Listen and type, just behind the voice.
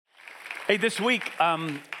Hey, this week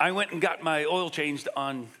I went and got my oil changed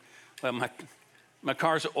on my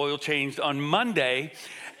car's oil changed on Monday,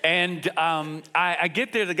 and I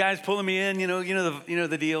get there. The guy's pulling me in. You know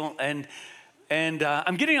the deal. And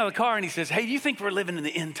I'm getting out of the car, and he says, "Hey, do you think we're living in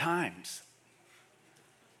the end times?"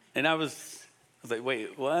 And I was like,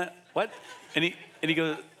 "Wait, what? What?" And he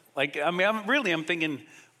goes, like, I'm thinking,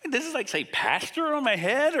 this is like, say, pastor on my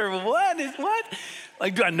head or what?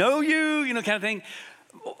 Like, do I know you? You know, kind of thing.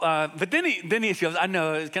 But then he goes, I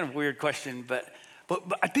know it's kind of a weird question, but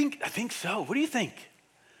I think so. What do you think?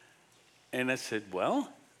 And I said,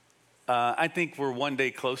 well, I think we're one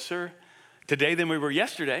day closer today than we were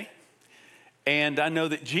yesterday. And I know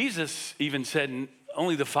that Jesus even said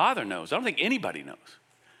only the Father knows. I don't think anybody knows.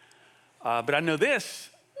 But I know this.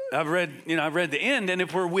 I've read the end, and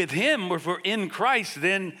if we're with him, if we're in Christ,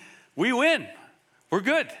 then we win. We're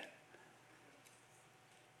good.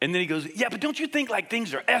 And then he goes, yeah, but don't you think like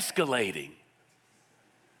things are escalating?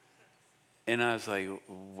 And I was like,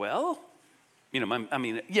 well,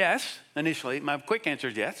 yes, initially. My quick answer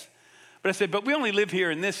is yes. But I said, but we only live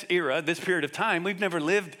here in this era, this period of time. We've never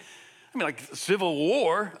lived, like Civil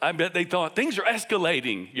War. I bet they thought things are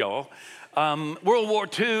escalating, y'all. World War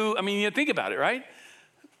II, think about it, right?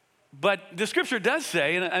 But the scripture does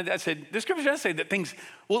say, and I said, the scripture does say that things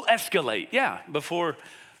will escalate, before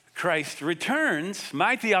Christ returns.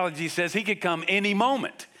 My theology says he could come any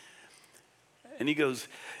moment. And he goes,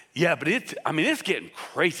 yeah, but it's getting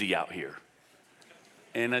crazy out here.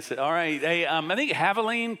 And I said, all right, hey, I think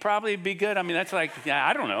Haviline probably would be good. That's like,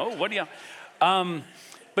 I don't know. What do you,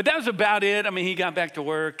 but that was about it. He got back to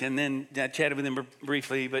work, and then I chatted with him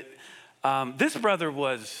briefly. But this brother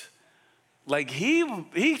was, like,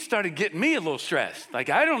 he started getting me a little stressed. Like,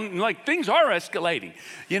 things are escalating,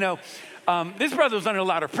 This brother was under a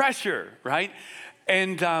lot of pressure, right?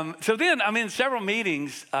 And so then I'm in several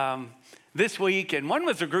meetings this week, and one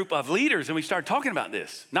was a group of leaders, and we started talking about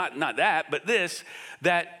this. Not that, but this,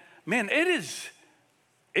 that, man,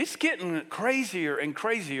 it's getting crazier and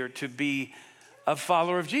crazier to be a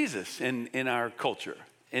follower of Jesus in our culture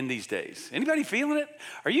in these days. Anybody feeling it?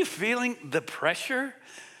 Are you feeling the pressure?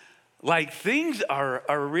 Like, things are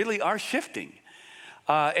really shifting.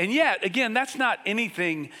 And yet, again, that's not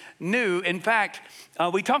anything new. In fact,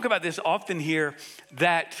 we talk about this often here,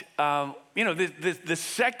 that, the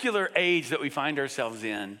secular age that we find ourselves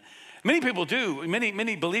in, many people do,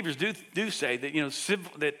 many believers do say that,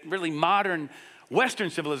 that really modern Western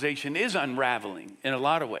civilization is unraveling in a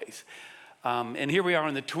lot of ways. And here we are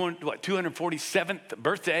on the 247th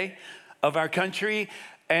birthday of our country.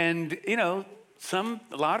 And, a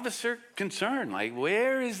lot of us are concerned, like,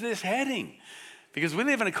 where is this heading? Because we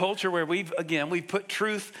live in a culture where we've put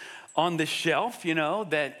truth on the shelf,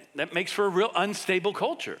 that makes for a real unstable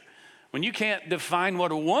culture. When you can't define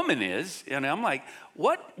what a woman is, I'm like,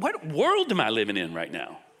 what world am I living in right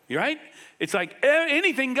now? You right? It's like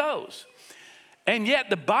anything goes. And yet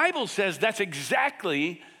the Bible says that's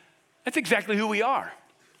exactly who we are,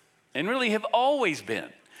 and really have always been.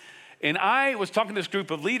 And I was talking to this group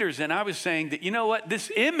of leaders, and I was saying that,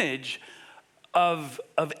 this image of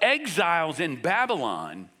exiles in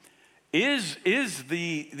Babylon is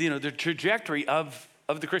the trajectory of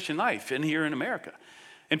the Christian life and here in America.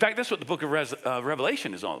 In fact, that's what the book of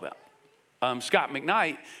Revelation is all about. Scott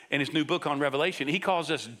McKnight, in his new book on Revelation, he calls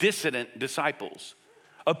us dissident disciples,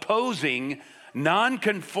 opposing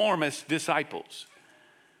nonconformist disciples.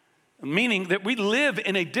 Meaning that we live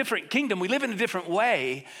in a different kingdom, we live in a different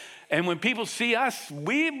way, and when people see us,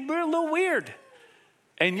 we're a little weird.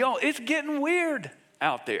 And y'all, it's getting weird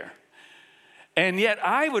out there. And yet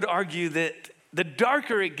I would argue that the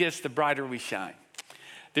darker it gets, the brighter we shine.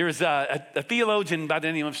 There's a theologian by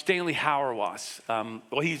the name of Stanley Hauerwas.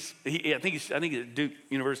 I think he's at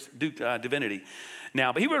Duke Divinity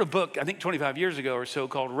now, but he wrote a book, I think 25 years ago or so,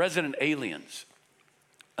 called Resident Aliens,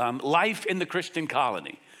 Life in the Christian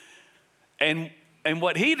Colony. And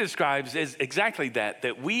what he describes is exactly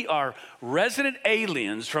that we are resident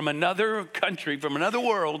aliens from another country, from another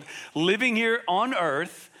world, living here on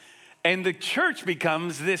earth, and the church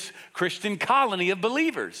becomes this Christian colony of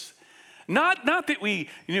believers. Not that we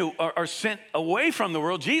are sent away from the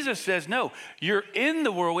world. Jesus says, no, you're in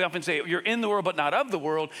the world. We often say you're in the world, but not of the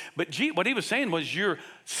world. But what he was saying was you're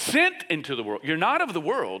sent into the world. You're not of the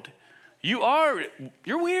world. You're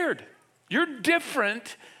weird. You're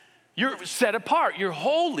different. You're set apart, you're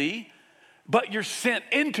holy, but you're sent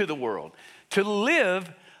into the world to live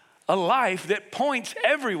a life that points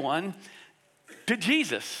everyone to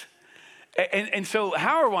Jesus. And so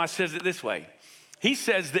Hauerwas says it this way. He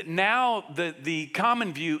says that now the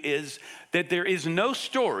common view is that there is no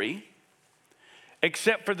story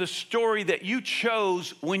except for the story that you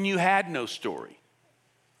chose when you had no story.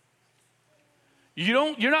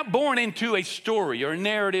 You're not born into a story or a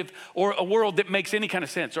narrative or a world that makes any kind of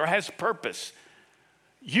sense or has purpose.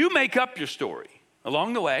 You make up your story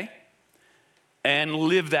along the way and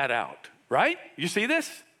live that out, right? You see this?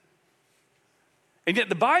 And yet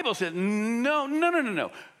the Bible says,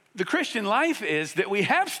 no. The Christian life is that we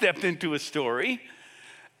have stepped into a story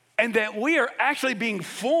and that we are actually being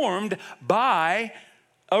formed by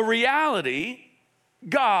a reality,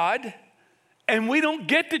 God, and we don't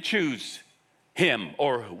get to choose him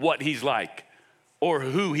or what he's like or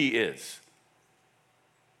who he is.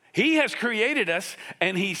 He has created us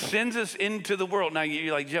and he sends us into the world. Now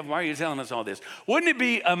you're like, Jeff, why are you telling us all this? Wouldn't it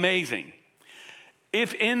be amazing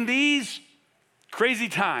if in these crazy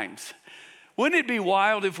times, wouldn't it be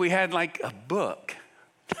wild if we had like a book?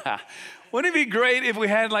 Wouldn't it be great if we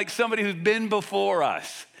had like somebody who's been before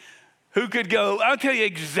us, who could go, I'll tell you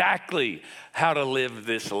exactly how to live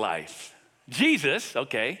this life. Jesus,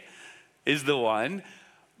 okay, is the one,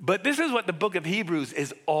 but this is what the book of Hebrews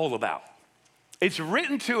is all about. It's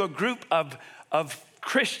written to a group of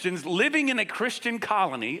Christians living in a Christian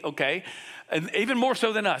colony, okay, and even more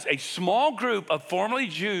so than us, a small group of formerly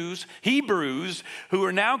Jews, Hebrews, who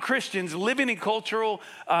are now Christians living in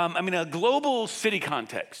a global city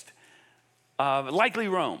context, likely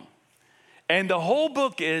Rome. And the whole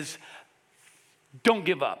book is, don't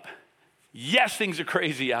give up. Yes, things are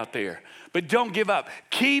crazy out there, but don't give up.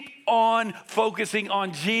 Keep on focusing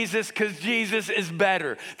on Jesus because Jesus is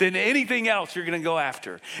better than anything else you're going to go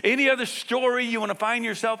after. Any other story you want to find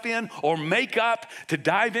yourself in or make up to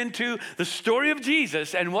dive into, the story of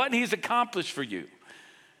Jesus and what he's accomplished for you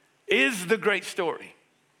is the great story.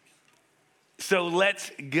 So let's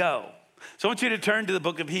go. So I want you to turn to the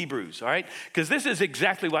book of Hebrews, all right? Because this is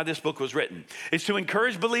exactly why this book was written. It's to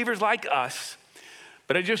encourage believers like us.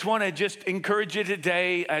 But I just want to encourage you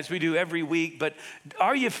today, as we do every week, but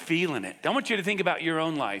are you feeling it? I want you to think about your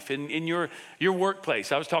own life, in your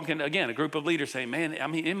workplace. I was talking, again, a group of leaders saying, man, I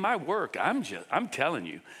mean, in my work, I'm telling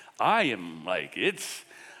you, I'm like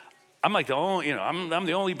the only, I'm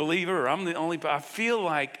the only believer, or I feel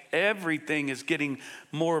like everything is getting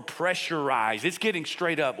more pressurized. It's getting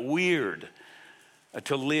straight up weird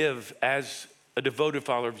to live as a devoted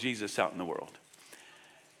follower of Jesus out in the world.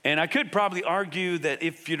 And I could probably argue that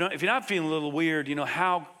if you're not feeling a little weird,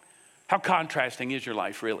 how contrasting is your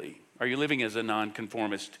life really? Are you living as a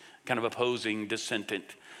nonconformist, kind of opposing, dissentant,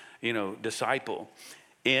 disciple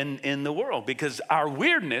in the world? Because our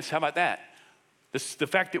weirdness, how about that? The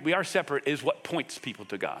fact that we are separate is what points people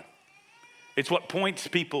to God. It's what points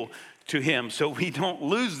people to him. So we don't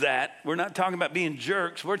lose that. We're not talking about being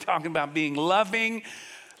jerks. We're talking about being loving,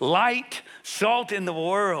 light, salt in the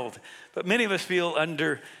world. But many of us feel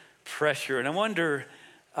under pressure. And I wonder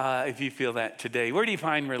if you feel that today. Where do you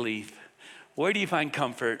find relief? Where do you find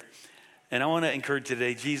comfort? And I want to encourage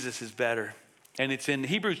today, Jesus is better. And it's in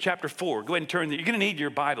Hebrews chapter 4. Go ahead and turn there. You're going to need your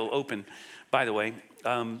Bible open, by the way,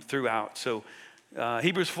 throughout. So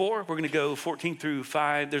Hebrews 4, we're going to go 14 through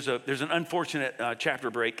 5. There's an unfortunate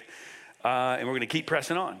chapter break. And we're going to keep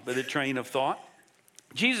pressing on with a train of thought.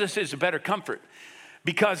 Jesus is a better comfort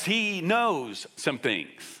because he knows some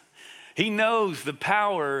things. He knows the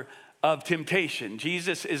power of temptation.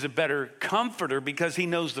 Jesus is a better comforter because he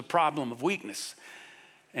knows the problem of weakness.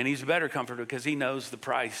 And he's a better comforter because he knows the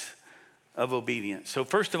price of obedience. So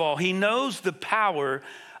first of all, he knows the power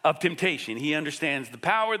of temptation. He understands the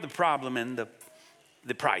power, the problem, and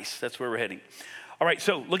the price. That's where we're heading. All right,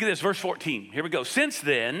 so look at this, verse 14. Here we go. Since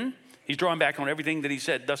then, he's drawing back on everything that he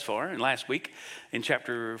said thus far and last week in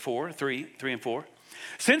chapter 3 and 4.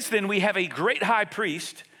 Since then, we have a great high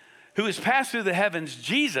priest who has passed through the heavens,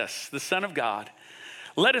 Jesus, the Son of God.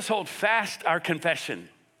 Let us hold fast our confession.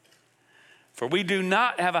 For we do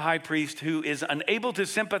not have a high priest who is unable to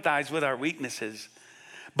sympathize with our weaknesses,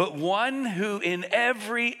 but one who in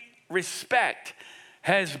every respect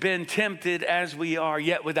has been tempted as we are,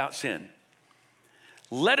 yet without sin.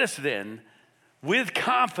 Let us then, with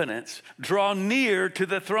confidence, draw near to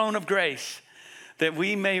the throne of grace, that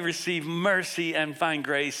we may receive mercy and find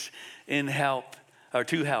grace to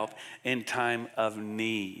help in time of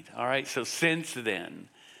need. All right, so since then,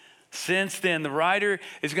 the writer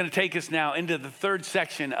is going to take us now into the third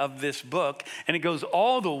section of this book, and it goes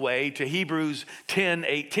all the way to Hebrews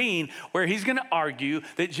 10:18, where he's going to argue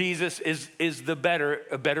that Jesus is a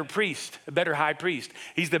better priest, a better high priest.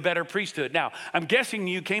 He's the better priesthood. Now, I'm guessing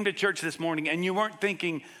you came to church this morning and you weren't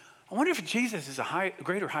thinking, I wonder if Jesus is a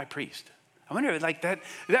greater high priest. I wonder, like that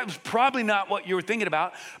was probably not what you were thinking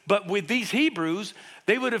about. But with these Hebrews,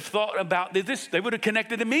 they would have thought about this. They would have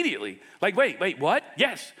connected immediately. Like, wait, what?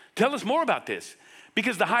 Yes, tell us more about this.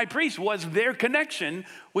 Because the high priest was their connection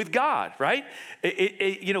with God, right?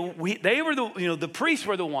 The priests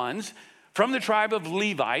were the ones from the tribe of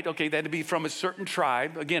Levite. Okay, that'd be from a certain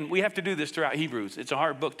tribe. Again, we have to do this throughout Hebrews. It's a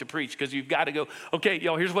hard book to preach because you've got to go, okay,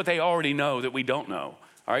 here's what they already know that we don't know.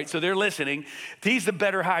 All right, so they're listening. He's the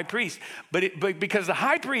better high priest. But because the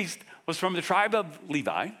high priest was from the tribe of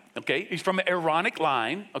Levi, okay, he's from an Aaronic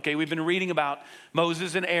line. Okay, we've been reading about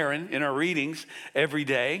Moses and Aaron in our readings every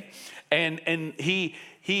day. And he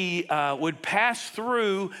would pass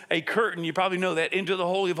through a curtain, you probably know that, into the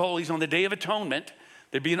Holy of Holies on the Day of Atonement.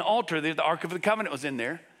 There'd be an altar there, the Ark of the Covenant was in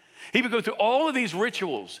there. He would go through all of these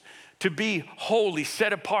rituals to be holy,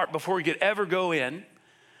 set apart before he could ever go in.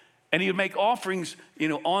 And he would make offerings,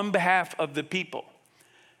 on behalf of the people.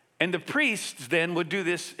 And the priests then would do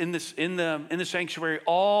this in the sanctuary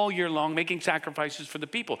all year long, making sacrifices for the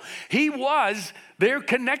people. He was their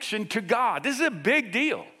connection to God. This is a big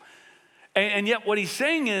deal. And yet what he's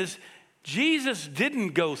saying is Jesus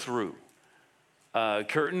didn't go through a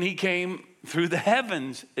curtain. He came through the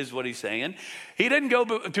heavens is what he's saying. He didn't go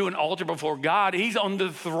to an altar before God. He's on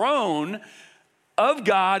the throne of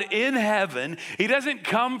God in heaven. He doesn't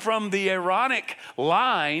come from the Aaronic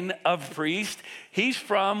line of priest. He's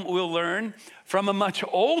from, we'll learn, from a much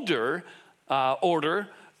older order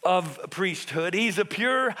of priesthood. He's a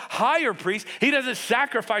pure higher priest. He doesn't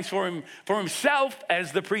sacrifice for himself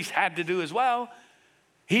as the priest had to do as well.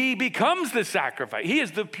 He becomes the sacrifice. He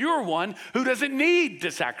is the pure one who doesn't need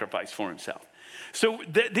to sacrifice for himself. So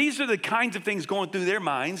these are the kinds of things going through their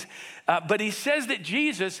minds. But he says that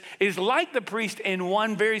Jesus is like the priest in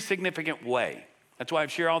one very significant way. That's why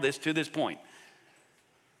I've shared all this to this point.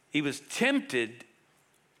 He was tempted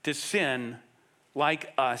to sin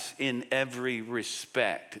like us in every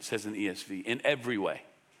respect, it says in the ESV, in every way.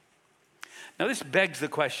 Now this begs the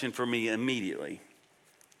question for me immediately.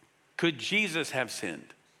 Could Jesus have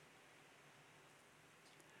sinned?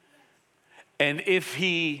 And if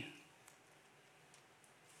he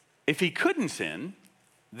couldn't sin,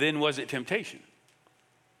 then was it temptation?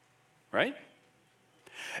 Right?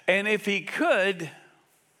 And if he could,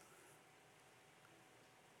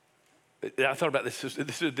 I thought about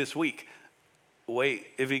this week. Wait,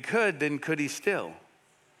 if he could, then could he still?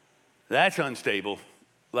 That's unstable.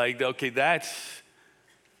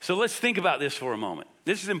 So let's think about this for a moment.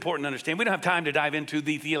 This is important to understand. We don't have time to dive into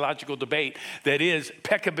the theological debate that is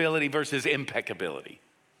peccability versus impeccability.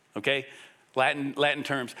 Okay? Latin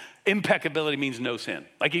terms. Impeccability means no sin.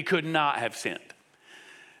 Like he could not have sinned.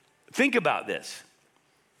 Think about this.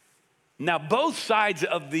 Now, both sides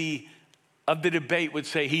of the debate would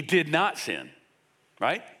say he did not sin,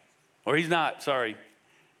 right? Or he's not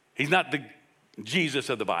the Jesus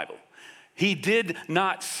of the Bible. He did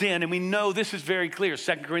not sin, and we know this is very clear.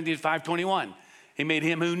 2 Corinthians 5:21. He made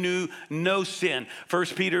him who knew no sin. 1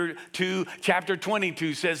 Peter 2, chapter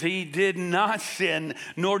 22 says he did not sin,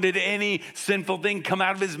 nor did any sinful thing come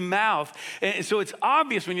out of his mouth. And so it's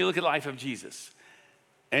obvious when you look at the life of Jesus.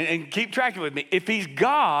 And keep tracking with me. If he's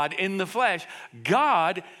God in the flesh,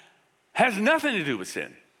 God has nothing to do with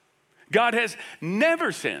sin. God has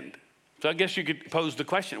never sinned. So I guess you could pose the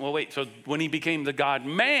question, well, wait, so when he became the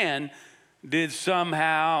God-man, did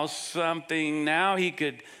somehow something now he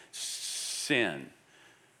could sin?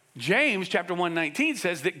 James chapter 1:19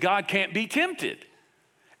 says that God can't be tempted.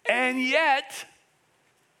 And yet,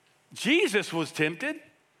 Jesus was tempted.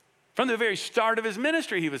 From the very start of his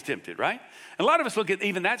ministry, he was tempted, right? And a lot of us look at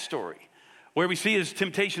even that story where we see his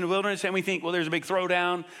temptation in the wilderness and we think, well, there's a big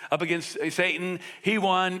throwdown up against Satan. He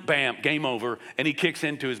won, bam, game over, and he kicks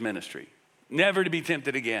into his ministry. Never to be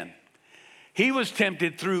tempted again. He was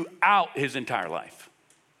tempted throughout his entire life,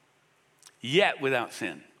 yet without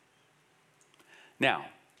sin. Now,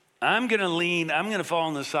 I'm going to fall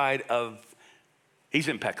on the side of he's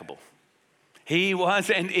impeccable. He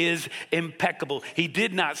was and is impeccable. He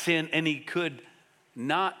did not sin and he could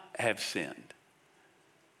not have sinned.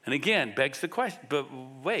 And again, begs the question, but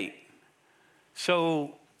wait.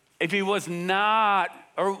 So if he was not,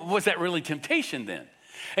 or was that really temptation then?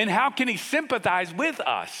 And how can he sympathize with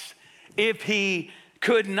us if he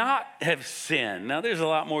could not have sinned? Now, there's a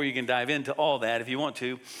lot more you can dive into all that if you want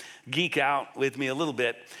to geek out with me a little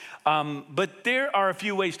bit. But there are a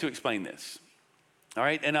few ways to explain this. All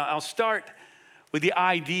right, and I'll start with the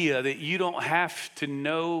idea that you don't have to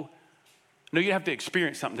know, no, you have to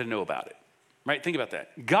experience something to know about it. Right? Think about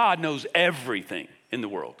that. God knows everything in the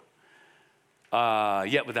world,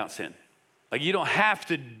 yet without sin. Like you don't have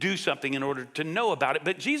to do something in order to know about it,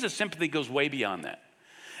 but Jesus' sympathy goes way beyond that.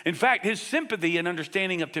 In fact, his sympathy and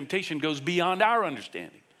understanding of temptation goes beyond our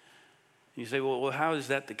understanding. You say, well, how is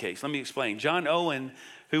that the case? Let me explain. John Owen,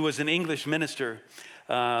 who was an English minister,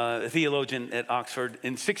 a theologian at Oxford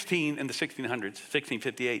in the 1600s,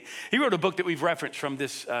 1658, he wrote a book that we've referenced from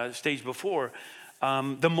this stage before,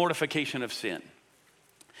 The Mortification of Sin.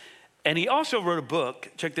 And he also wrote a book,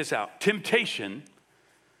 check this out, Temptation,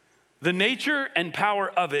 the Nature and Power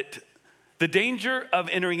of It, the Danger of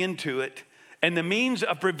Entering into It, and the Means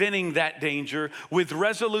of Preventing that Danger, with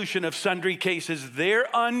resolution of sundry cases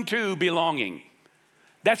thereunto belonging.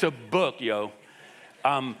 That's a book, yo.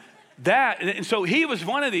 And so he was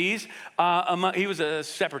one of these, he was a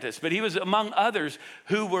separatist, but he was among others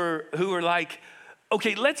who were like,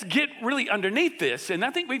 okay, let's get really underneath this. And I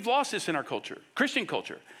think we've lost this in our culture, Christian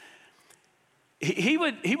culture. He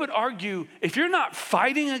would argue, if you're not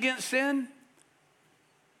fighting against sin,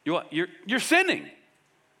 you're sinning.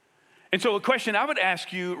 And so a question I would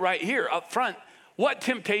ask you right here up front, what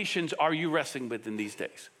temptations are you wrestling with in these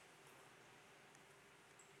days?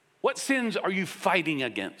 What sins are you fighting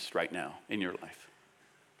against right now in your life?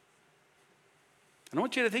 And I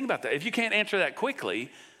want you to think about that. If you can't answer that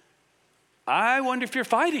quickly, I wonder if you're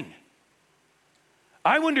fighting.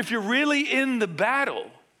 I wonder if you're really in the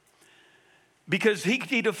battle. Because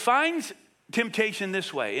he defines temptation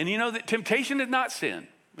this way. And you know that temptation is not sin.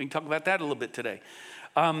 We can talk about that a little bit today.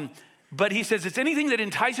 But he says it's anything that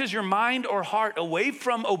entices your mind or heart away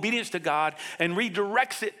from obedience to God and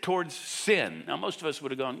redirects it towards sin. Now, most of us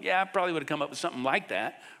would have gone, yeah, I probably would have come up with something like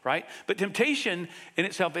that, right? But temptation in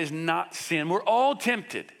itself is not sin. We're all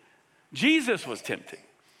tempted. Jesus was tempted,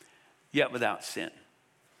 yet without sin.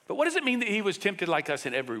 But what does it mean that he was tempted like us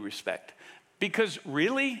in every respect? Because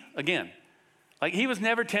really, again, like he was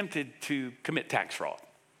never tempted to commit tax fraud.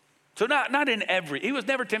 So not in every, he was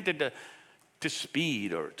never tempted to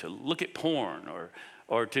speed or to look at porn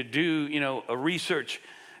or to do, a research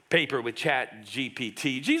paper with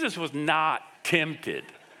ChatGPT. Jesus was not tempted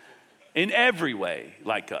in every way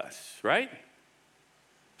like us, right?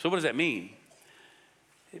 So what does that mean?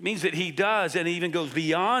 It means that he does, and he even goes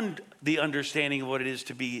beyond the understanding of what it is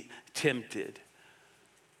to be tempted.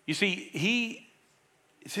 You see,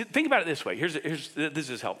 think about it this way. This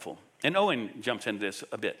is helpful. And Owen jumps into this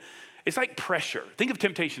a bit. It's like pressure. Think of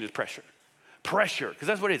temptation as pressure. Pressure, because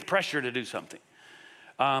that's what it is, pressure to do something.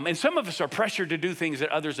 And some of us are pressured to do things that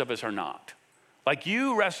others of us are not. Like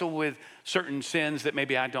you wrestle with certain sins that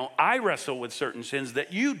maybe I don't. I wrestle with certain sins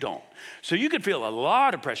that you don't. So you could feel a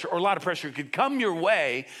lot of pressure, or a lot of pressure could come your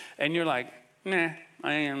way, and you're like, nah,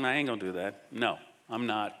 I ain't gonna do that. No, I'm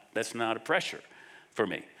not. That's not a pressure for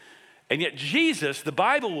me. And yet Jesus, the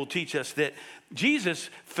Bible will teach us that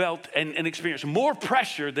Jesus felt and experienced more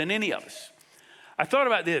pressure than any of us. I thought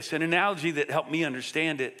about this, an analogy that helped me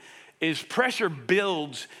understand it is pressure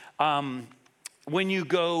builds when you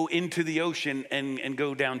go into the ocean and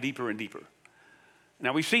go down deeper and deeper.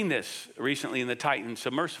 Now we've seen this recently in the Titan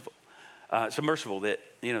submersible that,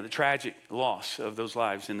 the tragic loss of those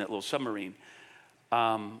lives in that little submarine.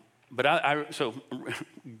 So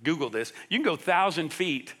Google this. You can go 1,000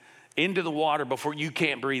 feet into the water before you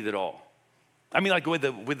can't breathe at all. I mean, like with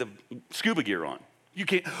the scuba gear on. You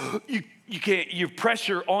can't, your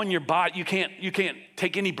pressure on your body, you can't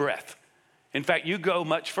take any breath. In fact, you go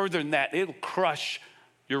much further than that, it'll crush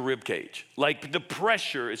your rib cage. Like the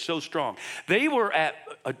pressure is so strong. They were at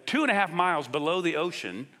 2.5 miles below the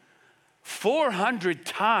ocean, 400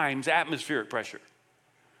 times atmospheric pressure.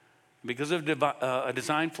 Because of a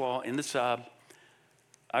design flaw in the sub,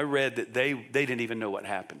 I read that they didn't even know what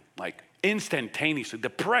happened. Like instantaneously, the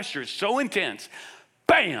pressure is so intense,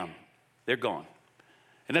 bam, they're gone.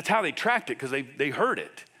 And that's how they tracked it, because they heard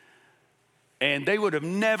it. And they would have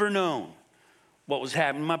never known what was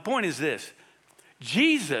happening. My point is this.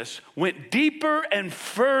 Jesus went deeper and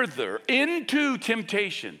further into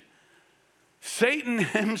temptation. Satan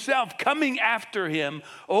himself coming after him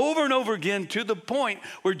over and over again, to the point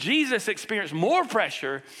where Jesus experienced more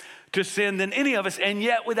pressure to sin than any of us, and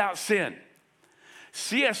yet without sin.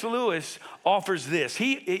 C.S. Lewis offers this.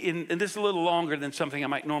 And this is a little longer than something I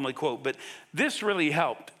might normally quote, but this really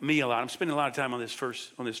helped me a lot. I'm spending a lot of time on this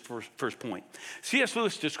first point. C.S.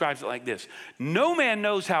 Lewis describes it like this. No man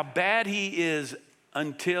knows how bad he is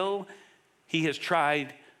until he has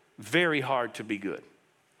tried very hard to be good.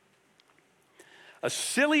 A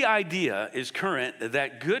silly idea is current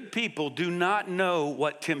that good people do not know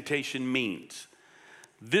what temptation means.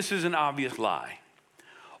 This is an obvious lie.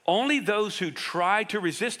 Only those who try to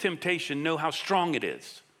resist temptation know how strong it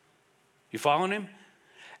is. You following him?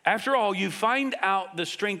 After all, you find out the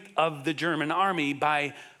strength of the German army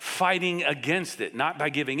by fighting against it, not by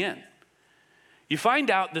giving in. You find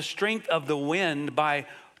out the strength of the wind by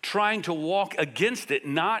trying to walk against it,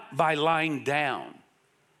 not by lying down.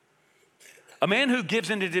 A man who gives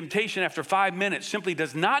into temptation after 5 minutes simply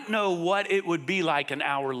does not know what it would be like an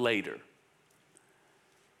hour later.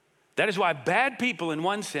 That is why bad people, in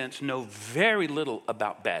one sense, know very little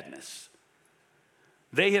about badness.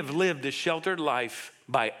 They have lived a sheltered life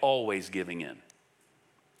by always giving in.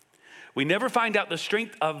 We never find out the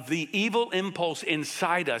strength of the evil impulse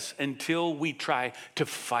inside us until we try to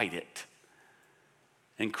fight it.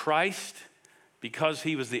 And Christ, because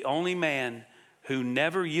he was the only man who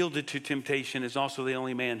never yielded to temptation, is also the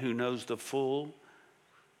only man who knows the full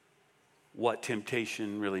what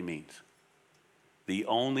temptation really means. The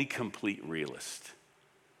only complete realist.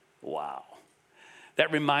 Wow.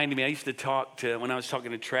 That reminded me, I used to when I was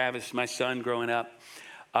talking to Travis, my son growing up,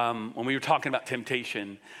 when we were talking about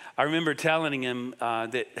temptation, I remember telling him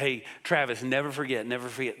that, hey, Travis, never forget,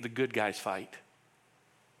 the good guys fight.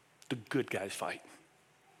 The good guys fight.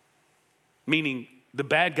 Meaning the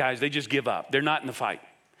bad guys, they just give up. They're not in the fight.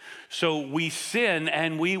 So we sin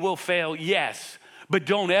and we will fail, yes, but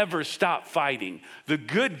don't ever stop fighting. The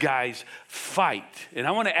good guys fight. And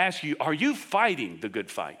I want to ask you, are you fighting the good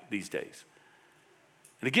fight these days?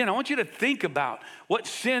 And again, I want you to think about what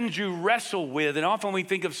sins you wrestle with. And often we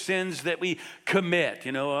think of sins that we commit.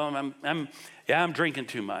 You know, I'm drinking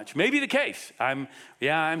too much. Maybe the case. I'm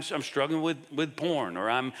struggling with porn, or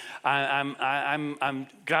I'm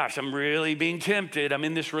really being tempted. I'm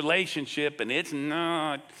in this relationship, and it's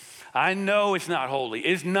not. I know it's not holy.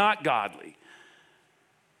 It's not godly.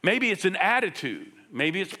 Maybe it's an attitude.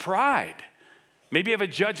 Maybe it's pride. Maybe you have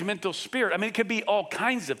a judgmental spirit. I mean, it could be all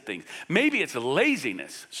kinds of things. Maybe it's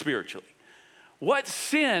laziness spiritually. What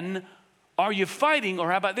sin are you fighting?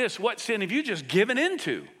 Or how about this? What sin have you just given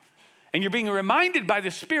into? And you're being reminded by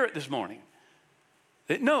the Spirit this morning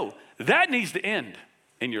that no, that needs to end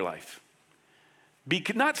in your life.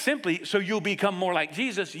 Not simply so you'll become more like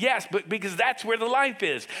Jesus, yes, but because that's where the life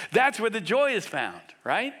is. That's where the joy is found,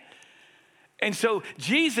 right? And so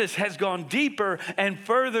Jesus has gone deeper and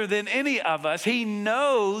further than any of us. He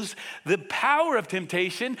knows the power of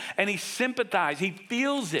temptation and he sympathizes. He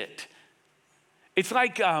feels it. It's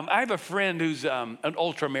like I have a friend who's an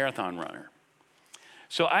ultra marathon runner.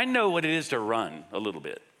 So I know what it is to run a little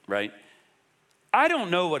bit, right? I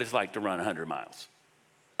don't know what it's like to run 100 miles.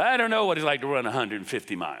 I don't know what it's like to run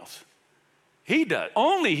 150 miles. He does.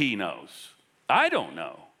 Only he knows. I don't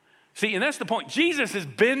know. See, and that's the point. Jesus has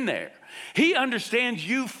been there. He understands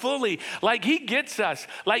you fully, like he gets us,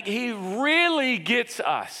 like he really gets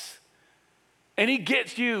us. And he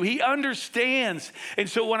gets you. He understands. And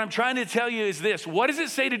so what I'm trying to tell you is this. What does it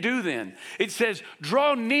say to do then? It says,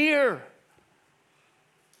 draw near.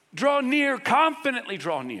 Draw near, confidently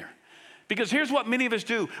draw near. Because here's what many of us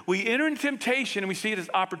do. We enter in temptation and we see it as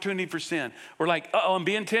opportunity for sin. We're like, uh-oh, I'm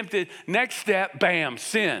being tempted. Next step, bam,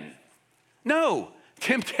 sin. No,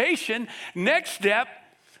 temptation, next step,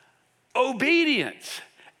 obedience.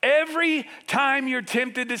 Every time you're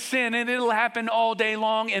tempted to sin, and it'll happen all day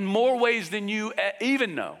long in more ways than you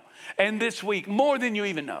even know. And this week, more than you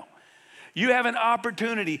even know. You have an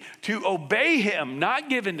opportunity to obey him, not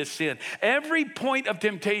give in to sin. Every point of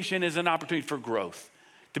temptation is an opportunity for growth,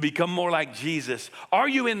 to become more like Jesus. Are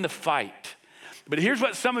you in the fight? But here's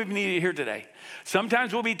what some of you need to hear today.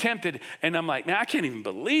 Sometimes we'll be tempted, and I'm like, man, I can't even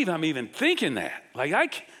believe I'm even thinking that. Like, I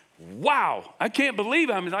can't believe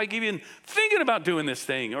I'm like even thinking about doing this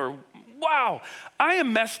thing. Or, wow, I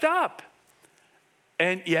am messed up.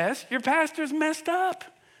 And yes, your pastor's messed up.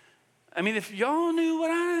 I mean, if y'all knew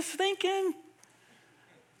what I was thinking,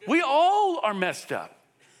 we all are messed up.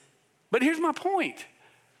 But here's my point.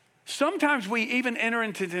 Sometimes we even enter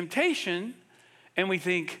into temptation and we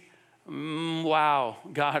think, wow,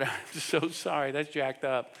 God, I'm so sorry. That's jacked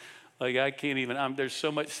up. Like I can't even, there's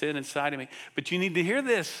so much sin inside of me. But you need to hear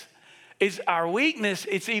this. It's our weakness,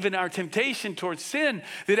 it's even our temptation towards sin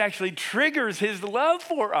that actually triggers his love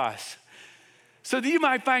for us. So that you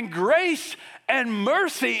might find grace and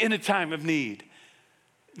mercy in a time of need.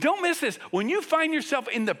 Don't miss this. When you find yourself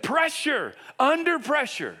in the pressure, under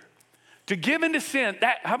pressure, to give into sin,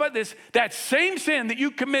 how about this? That same sin that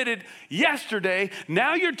you committed yesterday,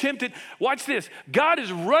 now you're tempted. Watch this. God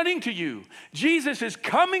is running to you. Jesus is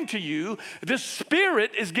coming to you. The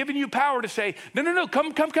Spirit is giving you power to say, no,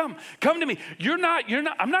 come to me.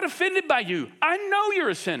 I'm not offended by you. I know you're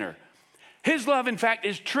a sinner. His love, in fact,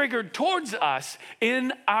 is triggered towards us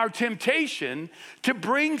in our temptation to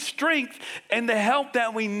bring strength and the help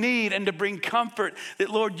that we need and to bring comfort that,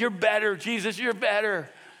 Lord, you're better. Jesus, you're better.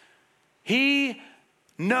 He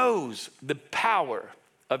knows the power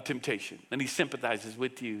of temptation, and he sympathizes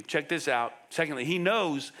with you. Check this out. Secondly, he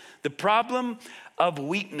knows the problem of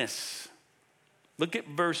weakness. Look at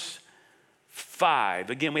verse 5.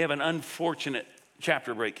 Again, we have an unfortunate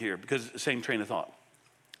chapter break here because it's the same train of thought.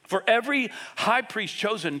 For every high priest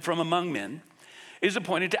chosen from among men is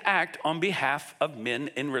appointed to act on behalf of men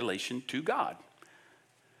in relation to God,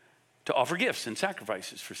 to offer gifts and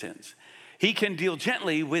sacrifices for sins. He can deal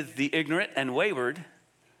gently with the ignorant and wayward,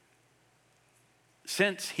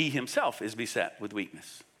 since he himself is beset with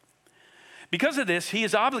weakness. Because of this, he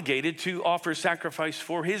is obligated to offer sacrifice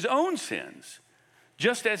for his own sins,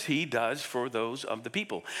 just as he does for those of the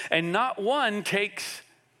people. And not one takes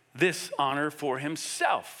this honor for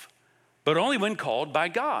himself, but only when called by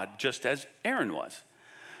God, just as Aaron was.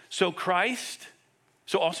 So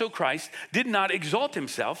also Christ did not exalt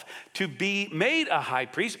himself to be made a high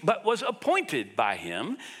priest, but was appointed by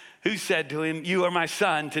him, who said to him, "You are my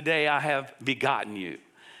son, today I have begotten you."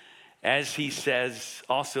 As he says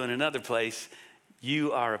also in another place,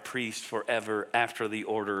 "You are a priest forever after the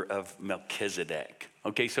order of Melchizedek."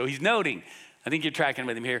 Okay, so he's noting, I think you're tracking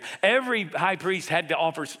with him here, every high priest had to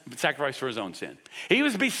offer sacrifice for his own sin. He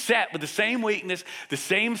was beset with the same weakness, the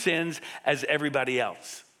same sins as everybody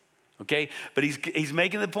else. Okay, but he's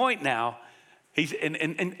making the point now.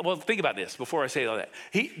 Well, think about this before I say all that.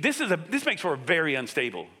 This makes for a very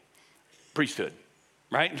unstable priesthood,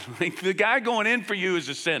 right? The guy going in for you is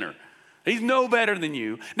a sinner. He's no better than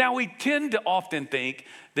you. Now, we tend to often think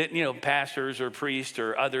that, pastors or priests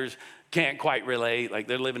or others can't quite relate, like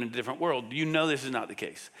they're living in a different world. You know this is not the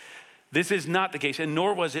case. This is not the case, and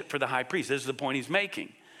nor was it for the high priest. This is the point he's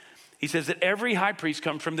making. He says that every high priest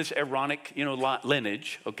comes from this Aaronic,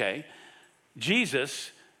 lineage, okay?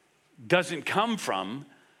 Jesus doesn't come from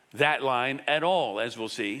that line at all, as we'll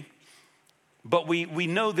see. But we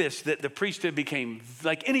know this, that the priesthood became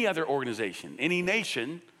like any other organization, any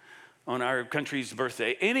nation on our country's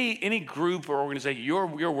birthday, any group or organization,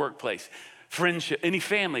 your workplace, friendship, any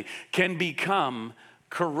family can become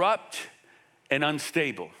corrupt and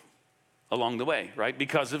unstable along the way, right?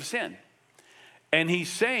 Because of sin. And he's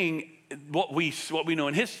saying what we know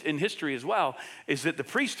in history as well is that the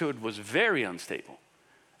priesthood was very unstable.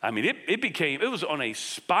 I mean, it was on a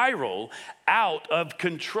spiral out of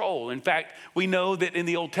control. In fact, we know that in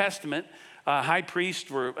the Old Testament, high priests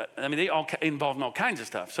they all involved in all kinds of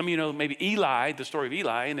stuff. Some of you know maybe Eli, the story of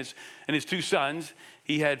Eli and his two sons.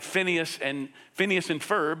 He had Phineas and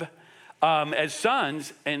Ferb as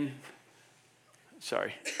sons, and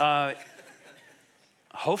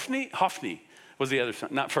Hophni was the other son,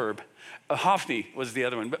 not Ferb. Hophni was the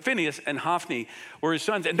other one, but Phineas and Hophni were his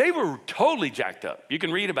sons, and they were totally jacked up. You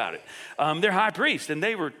can read about it. They're high priests, and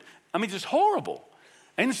they were, just horrible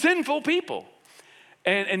and sinful people.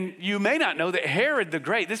 And you may not know that Herod the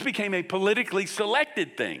Great, this became a politically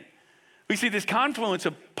selected thing. We see this confluence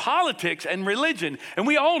of politics and religion, and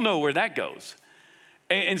we all know where that goes.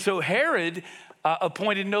 And so Herod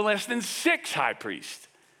appointed no less than 6 high priests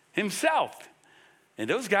himself. And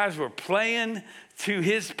those guys were playing to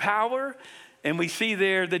his power, and we see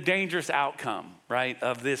there the dangerous outcome, right,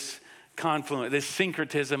 of this confluence, this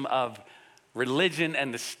syncretism of religion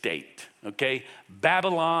and the state, okay?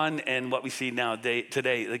 Babylon and what we see now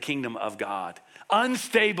today, the kingdom of God.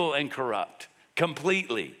 Unstable and corrupt,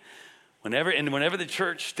 completely. Whenever the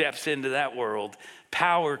church steps into that world,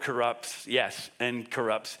 power corrupts, yes, and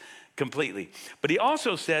corrupts completely. But he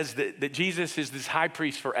also says that Jesus is this high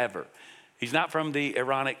priest forever. He's not from the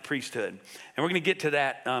Aaronic priesthood. And we're going to get to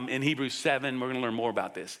that in Hebrews 7. We're going to learn more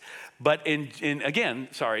about this. But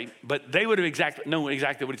but they would have known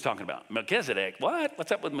exactly what he's talking about. Melchizedek, what?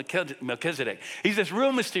 What's up with Melchizedek? He's this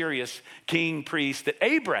real mysterious king priest that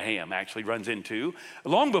Abraham actually runs into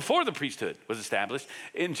long before the priesthood was established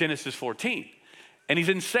in Genesis 14. And he's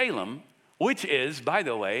in Salem, which is, by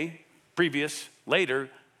the way, later,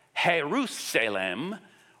 Jerusalem,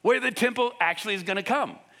 where the temple actually is going to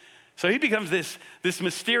come. So he becomes this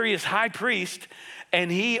mysterious high priest, and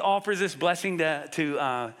he offers this blessing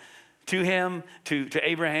to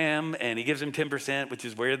Abraham, and he gives him 10%, which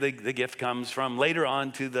is where the gift comes from later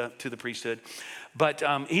on to the priesthood. But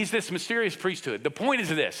he's this mysterious priesthood. The point is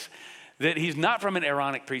this, that he's not from an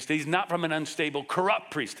Aaronic priesthood. He's not from an unstable, corrupt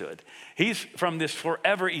priesthood. He's from this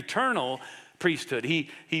forever eternal priesthood. He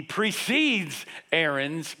precedes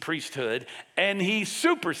Aaron's priesthood, and he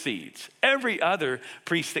supersedes every other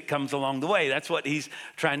priest that comes along the way. That's what he's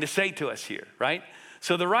trying to say to us here, right?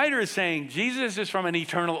 So the writer is saying Jesus is from an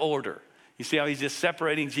eternal order. You see how he's just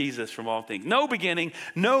separating Jesus from all things. No beginning,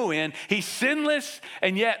 no end. He's sinless,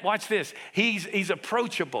 and yet, watch this, he's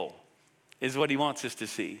approachable, is what he wants us to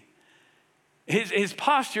see. His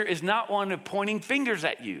posture is not one of pointing fingers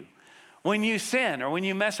at you when you sin or when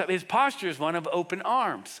you mess up. His posture is one of open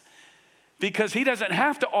arms because he doesn't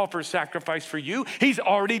have to offer sacrifice for you. He's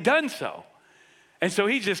already done so. And so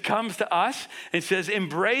he just comes to us and says,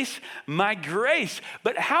 embrace my grace.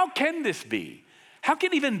 But how can this be? How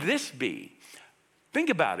can even this be? Think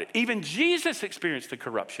about it. Even Jesus experienced the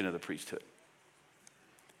corruption of the priesthood.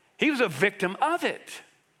 He was a victim of it.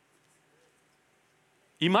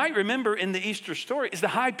 You might remember in the Easter story is the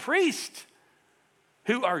high priest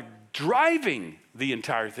who are driving the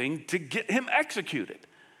entire thing to get him executed.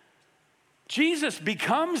 Jesus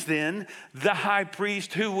becomes then the high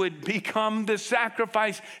priest who would become the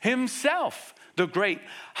sacrifice himself, the great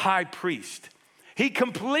high priest. He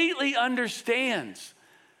completely understands.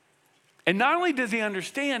 And not only does he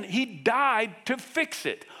understand, he died to fix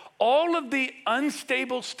it. All of the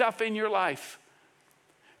unstable stuff in your life,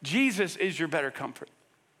 Jesus is your better comfort.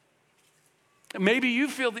 Maybe you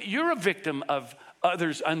feel that you're a victim of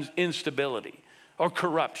others' instability or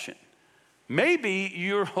corruption. Maybe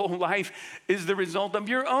your whole life is the result of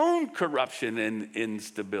your own corruption and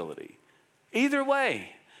instability. Either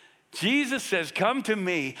way, Jesus says, come to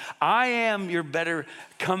me. I am your better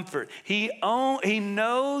comfort. He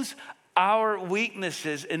knows our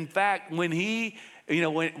weaknesses. In fact, what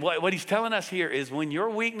he's telling us here is when your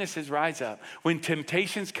weaknesses rise up, when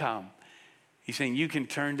temptations come, he's saying you can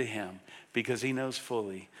turn to him because he knows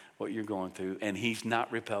fully what you're going through and he's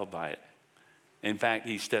not repelled by it. In fact,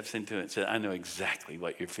 he steps into it and says, I know exactly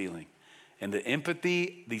what you're feeling. And the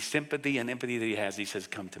empathy, the sympathy and empathy that he has, he says,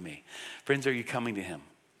 come to me. Friends, are you coming to him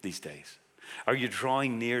these days? Are you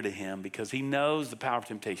drawing near to him? Because he knows the power of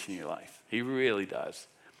temptation in your life. He really does.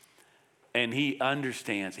 And he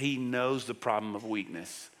understands, he knows the problem of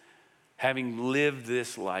weakness, having lived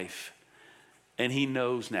this life. And he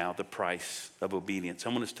knows now the price of obedience. I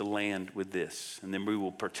want us to land with this, and then we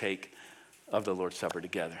will partake of the Lord's Supper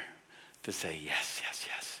together to say yes, yes,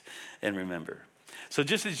 yes, and remember. So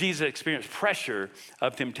just as Jesus experienced pressure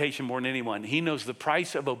of temptation more than anyone, he knows the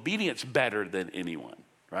price of obedience better than anyone,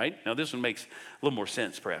 right? Now this one makes a little more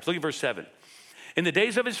sense perhaps. Look at verse 7. In the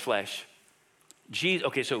days of his flesh,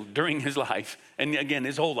 so during his life, and again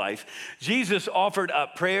his whole life, Jesus offered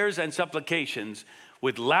up prayers and supplications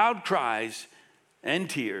with loud cries and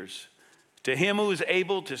tears to him who was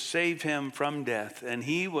able to save him from death, and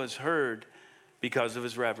he was heard because of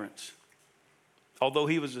his reverence. Although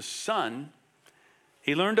he was a son,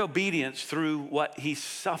 he learned obedience through what he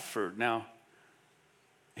suffered. Now,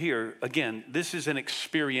 here, again, this is an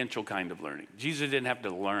experiential kind of learning. Jesus didn't have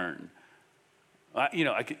to learn.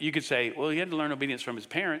 You could say, well, he had to learn obedience from his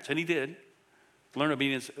parents, and he did. Learn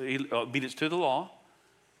obedience to the law.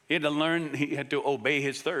 He had to obey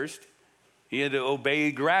his thirst. He had to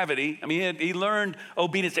obey gravity. I mean, he learned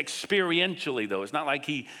obedience experientially, though. It's not like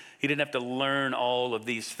he didn't have to learn all of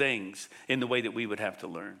these things in the way that we would have to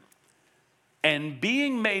learn. And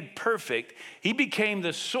being made perfect, he became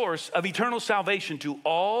the source of eternal salvation to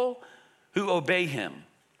all who obey him,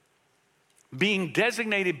 being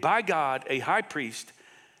designated by God a high priest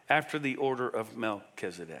after the order of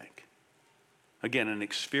Melchizedek. Again, an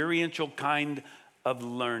experiential kind of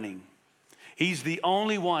learning. He's the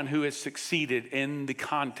only one who has succeeded in the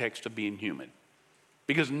context of being human,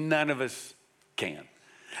 because none of us can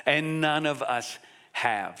and none of us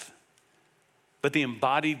have. But the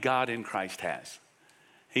embodied God in Christ has.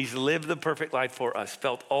 He's lived the perfect life for us,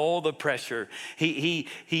 felt all the pressure. He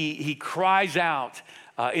cries out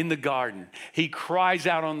in the garden. He cries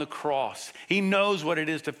out on the cross. He knows what it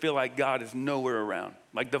is to feel like God is nowhere around,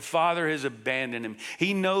 like the Father has abandoned him.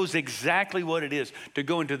 He knows exactly what it is to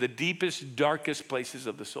go into the deepest, darkest places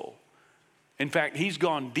of the soul. In fact, he's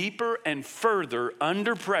gone deeper and further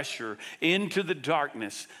under pressure into the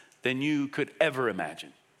darkness than you could ever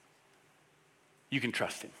imagine. You can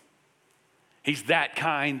trust him. He's that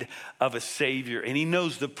kind of a Savior, and he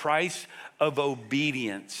knows the price of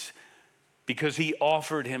obedience because he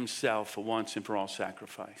offered himself a once and for all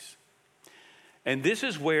sacrifice. And this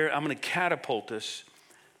is where I'm going to catapult us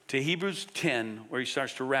to Hebrews 10, where he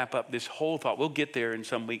starts to wrap up this whole thought. We'll get there in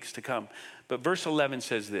some weeks to come. But verse 11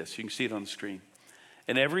 says this. You can see it on the screen.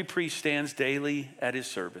 And every priest stands daily at his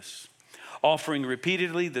service, offering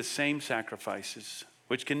repeatedly the same sacrifices,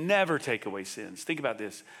 which can never take away sins. Think about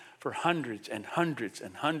this. For hundreds and hundreds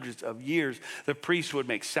and hundreds of years, the priests would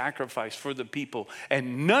make sacrifice for the people,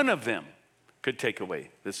 and none of them could take away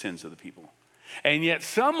the sins of the people. And yet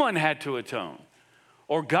someone had to atone,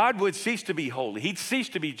 or God would cease to be holy. He'd cease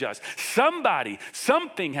to be just.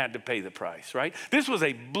 Something had to pay the price, right? This was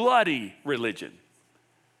a bloody religion.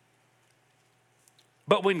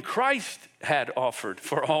 But when Christ had offered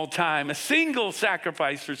for all time a single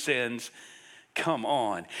sacrifice for sins, come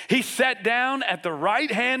on. He sat down at the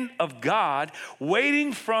right hand of God,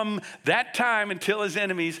 waiting from that time until his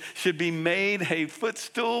enemies should be made a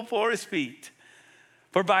footstool for his feet.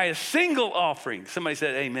 For by a single offering, somebody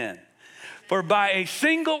said amen. For by a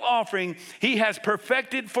single offering, he has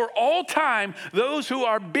perfected for all time those who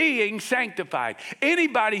are being sanctified.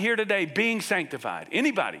 Anybody here today being sanctified?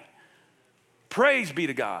 Anybody? Praise be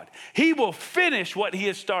to God. He will finish what he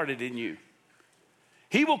has started in you.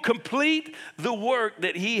 He will complete the work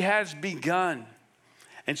that he has begun.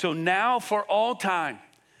 And so now for all time,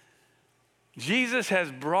 Jesus has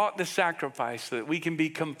brought the sacrifice so that we can be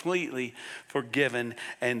completely forgiven.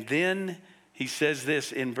 And then he says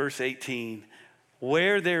this in verse 18,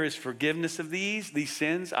 where there is forgiveness of these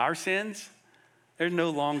sins, our sins, there's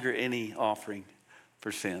no longer any offering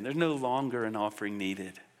for sin. There's no longer an offering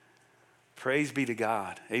needed. Praise be to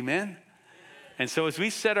God. Amen. And so as we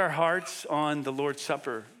set our hearts on the Lord's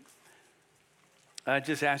Supper, I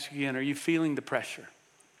just ask you again, are you feeling the pressure?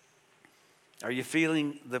 Are you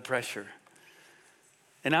feeling the pressure?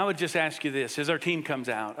 And I would just ask you this, as our team comes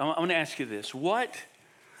out, I want to ask you this. What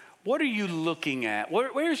are you looking at?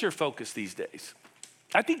 Where's your focus these days?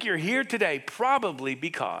 I think you're here today probably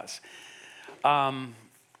because you're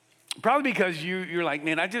like,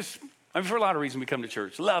 man, for a lot of reasons we come to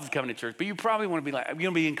church, love coming to church, but you probably want to be like, you want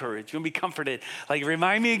to be encouraged, you want to be comforted. Like,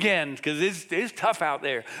 remind me again, because it's tough out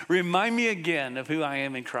there. Remind me again of who I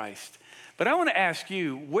am in Christ. But I want to ask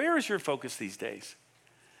you, where is your focus these days?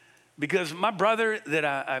 Because my brother that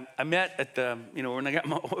I met at the, when I got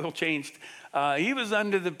my oil changed, he was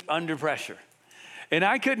under pressure. And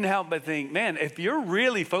I couldn't help but think, man, if you're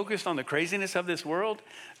really focused on the craziness of this world,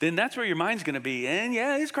 then that's where your mind's going to be. And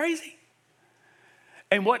yeah, it's crazy.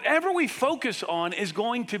 And whatever we focus on is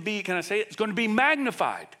going to be, can I say it? It's going to be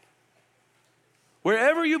magnified.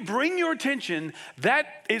 Wherever you bring your attention,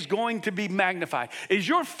 that is going to be magnified. Is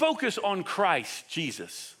your focus on Christ,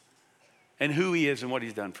 Jesus, and who he is and what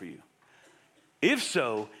he's done for you? If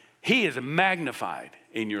so, he is magnified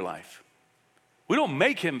in your life. We don't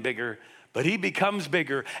make him bigger, but he becomes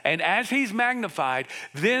bigger. And as he's magnified,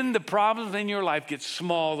 then the problems in your life get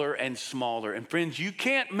smaller and smaller. And friends, you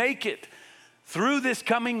can't make it through this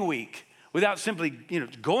coming week without simply,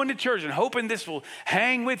 going to church and hoping this will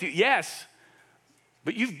hang with you. Yes,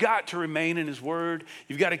 but you've got to remain in his word.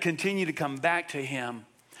 You've got to continue to come back to him.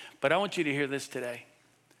 But I want you to hear this today.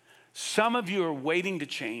 Some of you are waiting to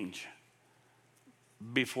change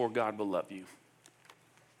before God will love you.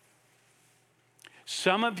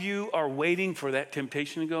 Some of you are waiting for that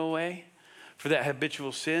temptation to go away, for that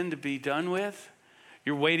habitual sin to be done with.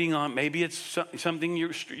 You're waiting on, maybe it's something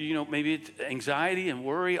maybe it's anxiety and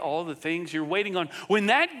worry, all the things you're waiting on. When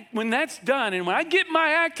that's done, and when I get my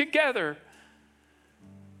act together,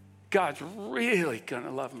 God's really gonna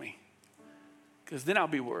love me, because then I'll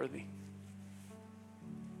be worthy.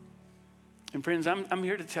 And friends, I'm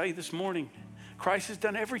here to tell you this morning, Christ has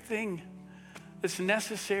done everything that's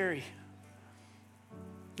necessary.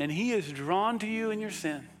 And he is drawn to you in your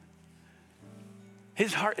sin.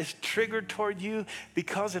 His heart is triggered toward you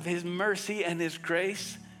because of his mercy and his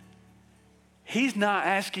grace. He's not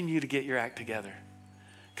asking you to get your act together.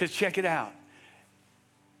 Because check it out.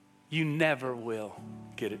 You never will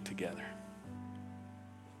get it together.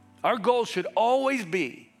 Our goal should always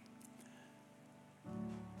be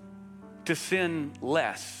to sin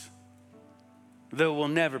less, though we'll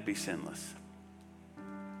never be sinless.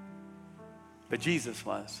 But Jesus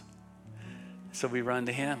was. So we run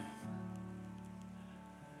to him.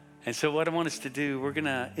 And so what I want us to do, we're going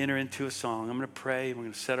to enter into a song. I'm going to pray. We're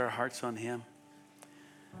going to set our hearts on him.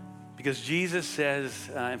 Because Jesus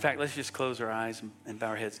says, in fact, let's just close our eyes and bow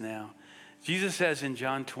our heads now. Jesus says in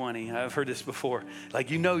John 20, I've heard this before,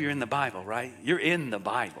 like, you're in the Bible, right? You're in the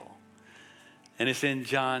Bible. And it's in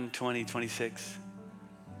John 20:26.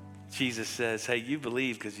 Jesus says, hey, you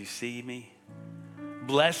believe because you see me.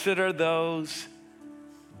 Blessed are those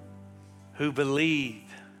who believe,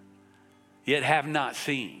 yet have not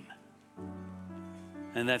seen.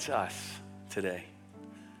 And that's us today.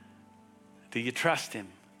 Do you trust him?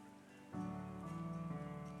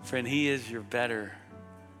 Friend, he is your better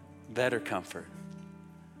comfort.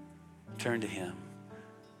 Turn to him.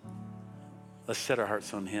 Let's set our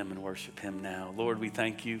hearts on him and worship him now. Lord, we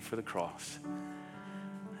thank you for the cross.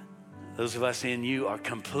 Those of us in you are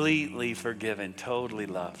completely forgiven, totally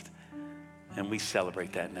loved. And we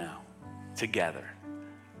celebrate that now together.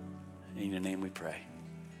 In your name we pray.